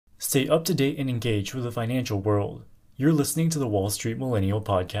Stay up to date and engage with the financial world. You're listening to the Wall Street Millennial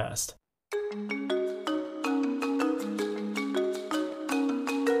Podcast.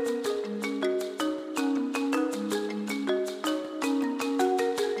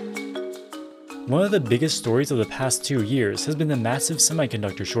 One of the biggest stories of the past 2 years has been the massive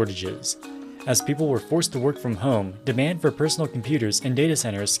semiconductor shortages. As people were forced to work from home, demand for personal computers and data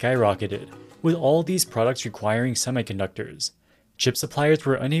centers skyrocketed, with all these products requiring semiconductors. Chip suppliers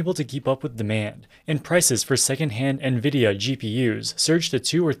were unable to keep up with demand, and prices for second-hand NVIDIA GPUs surged to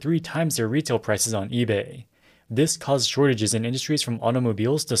 2 or 3 times their retail prices on eBay. This caused shortages in industries from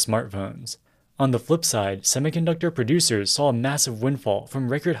automobiles to smartphones. On the flip side, semiconductor producers saw a massive windfall from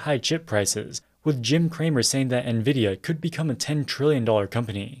record-high chip prices, with Jim Cramer saying that NVIDIA could become a $10 trillion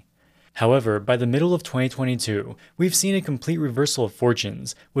company. However, by the middle of 2022, we've seen a complete reversal of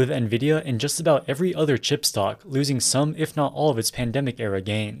fortunes, with NVIDIA and just about every other chip stock losing some if not all of its pandemic-era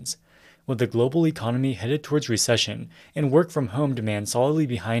gains. With the global economy headed towards recession and work-from-home demand solidly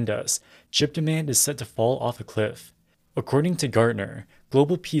behind us, chip demand is set to fall off a cliff. According to Gartner,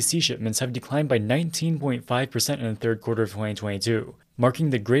 global PC shipments have declined by 19.5% in the third quarter of 2022, marking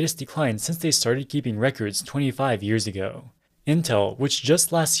the greatest decline since they started keeping records 25 years ago. Intel, which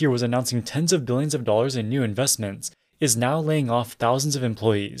just last year was announcing tens of billions of dollars in new investments, is now laying off thousands of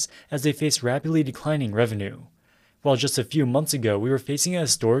employees as they face rapidly declining revenue. While just a few months ago we were facing a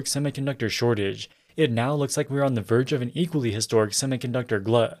historic semiconductor shortage, it now looks like we're on the verge of an equally historic semiconductor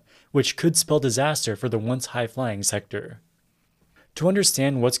glut, which could spell disaster for the once high-flying sector. To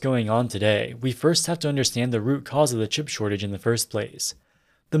understand what's going on today, we first have to understand the root cause of the chip shortage in the first place.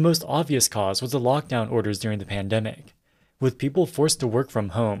 The most obvious cause was the lockdown orders during the pandemic. With people forced to work from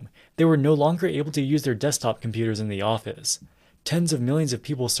home, they were no longer able to use their desktop computers in the office. Tens of millions of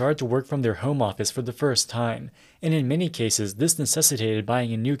people started to work from their home office for the first time, and in many cases this necessitated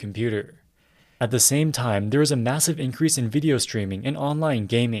buying a new computer. At the same time, there was a massive increase in video streaming and online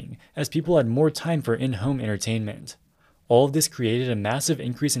gaming as people had more time for in-home entertainment. All of this created a massive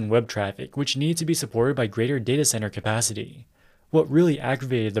increase in web traffic, which needed to be supported by greater data center capacity. What really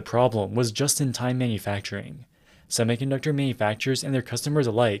aggravated the problem was just-in-time manufacturing. Semiconductor manufacturers and their customers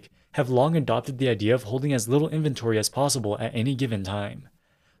alike have long adopted the idea of holding as little inventory as possible at any given time.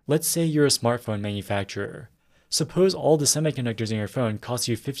 Let's say you're a smartphone manufacturer. Suppose all the semiconductors in your phone cost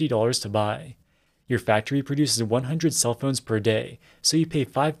you $50 to buy. Your factory produces 100 cell phones per day, so you pay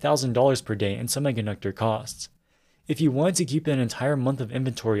 $5,000 per day in semiconductor costs. If you wanted to keep an entire month of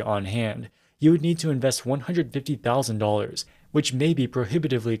inventory on hand, you would need to invest $150,000, which may be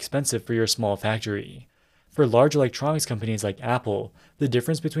prohibitively expensive for your small factory. For large electronics companies like Apple, the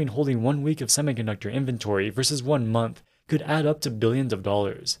difference between holding 1 week of semiconductor inventory versus 1 month could add up to billions of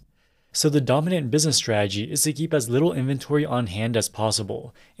dollars. So the dominant business strategy is to keep as little inventory on hand as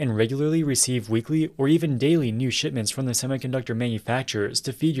possible and regularly receive weekly or even daily new shipments from the semiconductor manufacturers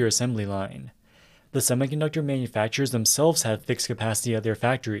to feed your assembly line. The semiconductor manufacturers themselves have fixed capacity at their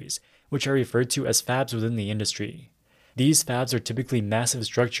factories, which are referred to as fabs within the industry. These fabs are typically massive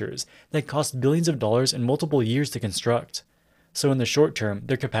structures that cost billions of dollars and multiple years to construct. So in the short term,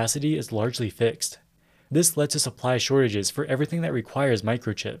 their capacity is largely fixed. This led to supply shortages for everything that requires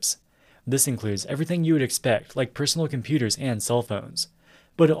microchips. This includes everything you would expect, like personal computers and cell phones.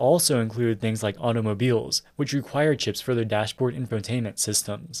 But it also included things like automobiles, which require chips for their dashboard infotainment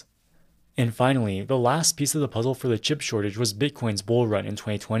systems. And finally, the last piece of the puzzle for the chip shortage was Bitcoin's bull run in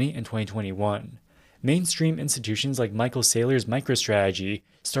 2020 and 2021. Mainstream institutions like Michael Saylor's MicroStrategy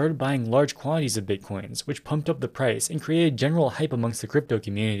started buying large quantities of Bitcoins, which pumped up the price and created general hype amongst the crypto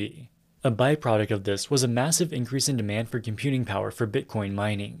community. A byproduct of this was a massive increase in demand for computing power for Bitcoin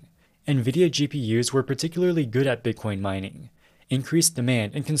mining. NVIDIA GPUs were particularly good at Bitcoin mining. Increased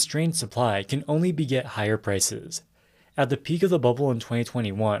demand and constrained supply can only beget higher prices. At the peak of the bubble in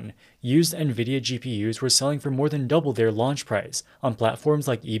 2021, used NVIDIA GPUs were selling for more than double their launch price on platforms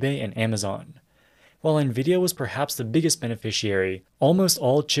like eBay and Amazon. While NVIDIA was perhaps the biggest beneficiary, almost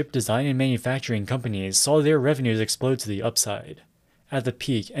all chip design and manufacturing companies saw their revenues explode to the upside. At the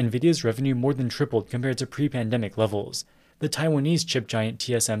peak, NVIDIA's revenue more than tripled compared to pre-pandemic levels. The Taiwanese chip giant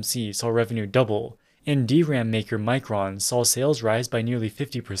TSMC saw revenue double, and DRAM maker Micron saw sales rise by nearly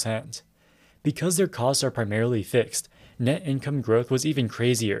 50%. Because their costs are primarily fixed, net income growth was even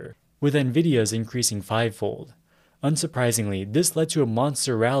crazier, with NVIDIA's increasing fivefold. Unsurprisingly, this led to a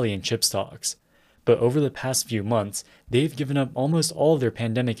monster rally in chip stocks. But over the past few months, they've given up almost all of their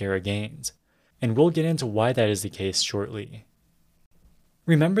pandemic-era gains. And we'll get into why that is the case shortly.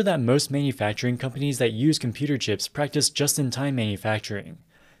 Remember that most manufacturing companies that use computer chips practice just-in-time manufacturing.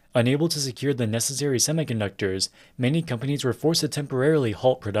 Unable to secure the necessary semiconductors, many companies were forced to temporarily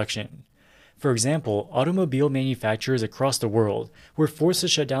halt production. For example, automobile manufacturers across the world were forced to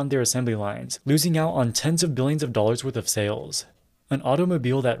shut down their assembly lines, losing out on tens of billions of dollars worth of sales. An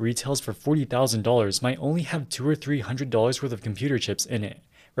automobile that retails for $40,000 might only have $200 or $300 worth of computer chips in it,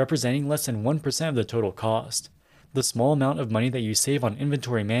 representing less than 1% of the total cost. The small amount of money that you save on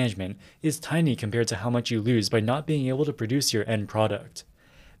inventory management is tiny compared to how much you lose by not being able to produce your end product.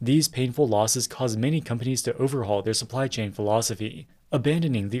 These painful losses caused many companies to overhaul their supply chain philosophy,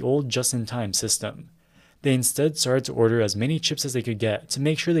 abandoning the old just-in-time system. They instead started to order as many chips as they could get to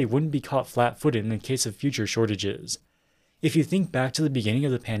make sure they wouldn't be caught flat-footed in the case of future shortages. If you think back to the beginning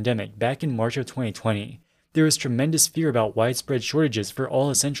of the pandemic back in March of 2020, there was tremendous fear about widespread shortages for all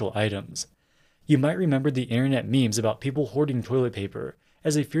essential items. You might remember the internet memes about people hoarding toilet paper,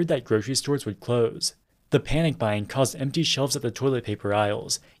 as they feared that grocery stores would close. The panic buying caused empty shelves at the toilet paper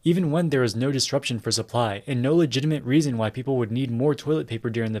aisles, even when there was no disruption for supply and no legitimate reason why people would need more toilet paper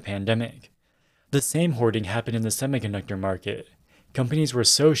during the pandemic. The same hoarding happened in the semiconductor market. Companies were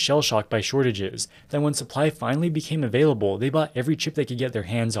so shell-shocked by shortages that when supply finally became available, they bought every chip they could get their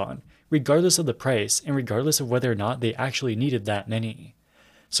hands on, regardless of the price and regardless of whether or not they actually needed that many.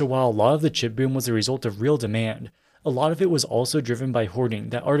 So while a lot of the chip boom was a result of real demand, a lot of it was also driven by hoarding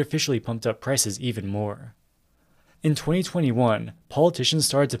that artificially pumped up prices even more. In 2021, politicians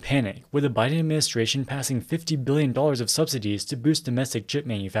started to panic, with the Biden administration passing $50 billion of subsidies to boost domestic chip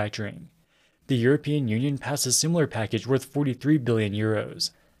manufacturing. The European Union passed a similar package worth 43 billion euros.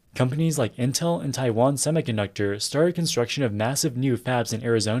 Companies like Intel and Taiwan Semiconductor started construction of massive new fabs in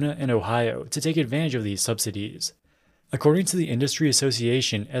Arizona and Ohio to take advantage of these subsidies. According to the industry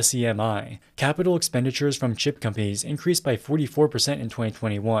association SEMI, capital expenditures from chip companies increased by 44% in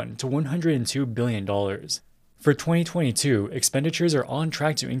 2021 to $102 billion. For 2022, expenditures are on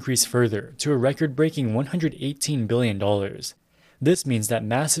track to increase further to a record-breaking $118 billion. This means that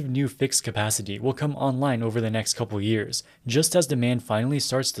massive new fixed capacity will come online over the next couple years, just as demand finally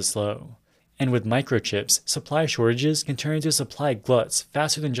starts to slow. And with microchips, supply shortages can turn into supply gluts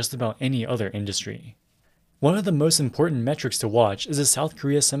faster than just about any other industry. One of the most important metrics to watch is the South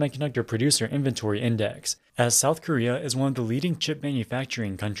Korea Semiconductor Producer Inventory Index, as South Korea is one of the leading chip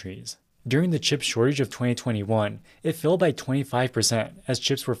manufacturing countries. During the chip shortage of 2021, it fell by 25% as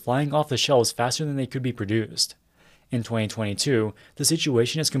chips were flying off the shelves faster than they could be produced. In 2022, the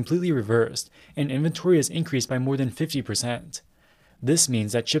situation is completely reversed, and inventory has increased by more than 50%. This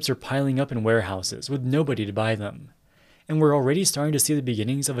means that chips are piling up in warehouses with nobody to buy them. And we're already starting to see the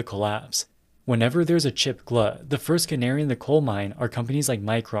beginnings of a collapse. Whenever there's a chip glut, the first canary in the coal mine are companies like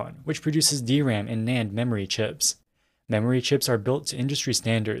Micron, which produces DRAM and NAND memory chips. Memory chips are built to industry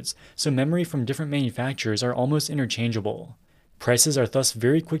standards, so memory from different manufacturers are almost interchangeable. Prices are thus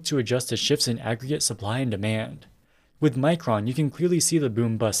very quick to adjust to shifts in aggregate supply and demand. With Micron, you can clearly see the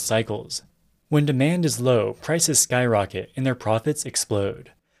boom-bust cycles. When demand is low, prices skyrocket and their profits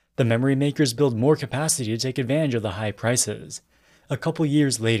explode. The memory makers build more capacity to take advantage of the high prices. A couple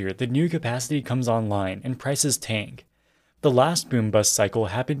years later, the new capacity comes online and prices tank. The last boom-bust cycle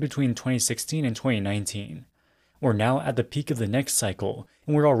happened between 2016 and 2019. We're now at the peak of the next cycle,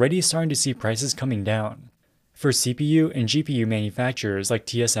 and we're already starting to see prices coming down. For CPU and GPU manufacturers like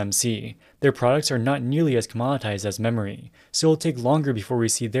TSMC, their products are not nearly as commoditized as memory, so it'll take longer before we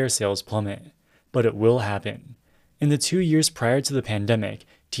see their sales plummet. But it will happen. In the 2 years prior to the pandemic,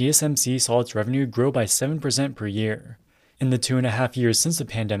 TSMC saw its revenue grow by 7% per year. In the 2.5 years since the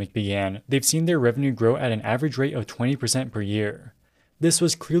pandemic began, they've seen their revenue grow at an average rate of 20% per year. This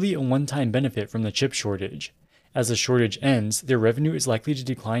was clearly a one-time benefit from the chip shortage. As the shortage ends, their revenue is likely to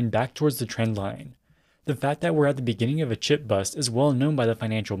decline back towards the trend line. The fact that we're at the beginning of a chip bust is well known by the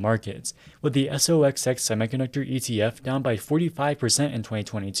financial markets, with the SOXX Semiconductor ETF down by 45% in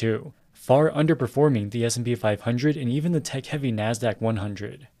 2022, far underperforming the S&P 500 and even the tech-heavy Nasdaq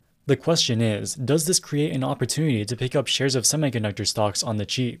 100. The question is, does this create an opportunity to pick up shares of semiconductor stocks on the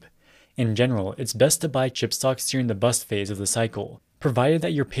cheap? In general, it's best to buy chip stocks during the bust phase of the cycle, provided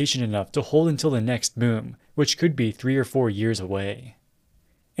that you're patient enough to hold until the next boom, which could be 3 or 4 years away.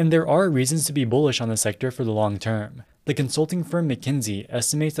 And there are reasons to be bullish on the sector for the long term. The consulting firm McKinsey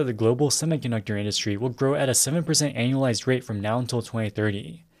estimates that the global semiconductor industry will grow at a 7% annualized rate from now until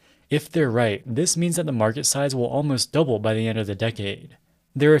 2030. If they're right, this means that the market size will almost double by the end of the decade.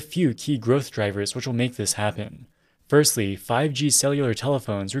 There are a few key growth drivers which will make this happen. Firstly, 5G cellular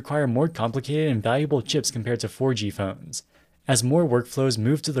telephones require more complicated and valuable chips compared to 4G phones. As more workflows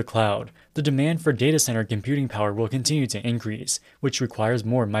move to the cloud, the demand for data center computing power will continue to increase, which requires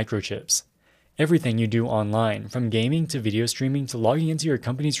more microchips. Everything you do online, from gaming to video streaming to logging into your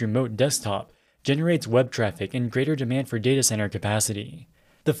company's remote desktop, generates web traffic and greater demand for data center capacity.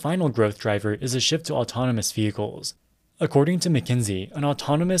 The final growth driver is a shift to autonomous vehicles. According to McKinsey, an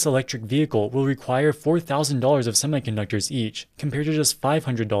autonomous electric vehicle will require $4,000 of semiconductors each, compared to just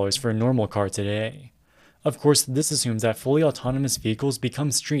 $500 for a normal car today. Of course, this assumes that fully autonomous vehicles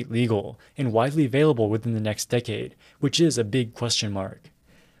become street legal and widely available within the next decade, which is a big question mark.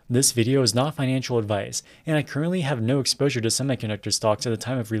 This video is not financial advice, and I currently have no exposure to semiconductor stocks at the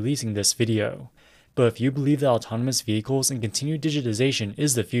time of releasing this video. But if you believe that autonomous vehicles and continued digitization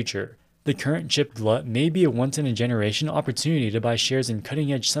is the future, the current chip glut may be a once-in-a-generation opportunity to buy shares in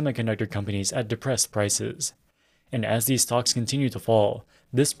cutting-edge semiconductor companies at depressed prices. And as these stocks continue to fall,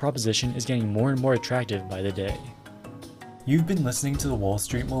 this proposition is getting more and more attractive by the day. You've been listening to the Wall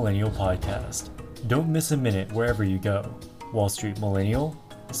Street Millennial Podcast. Don't miss a minute wherever you go. Wall Street Millennial,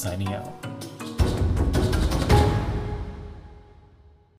 signing out.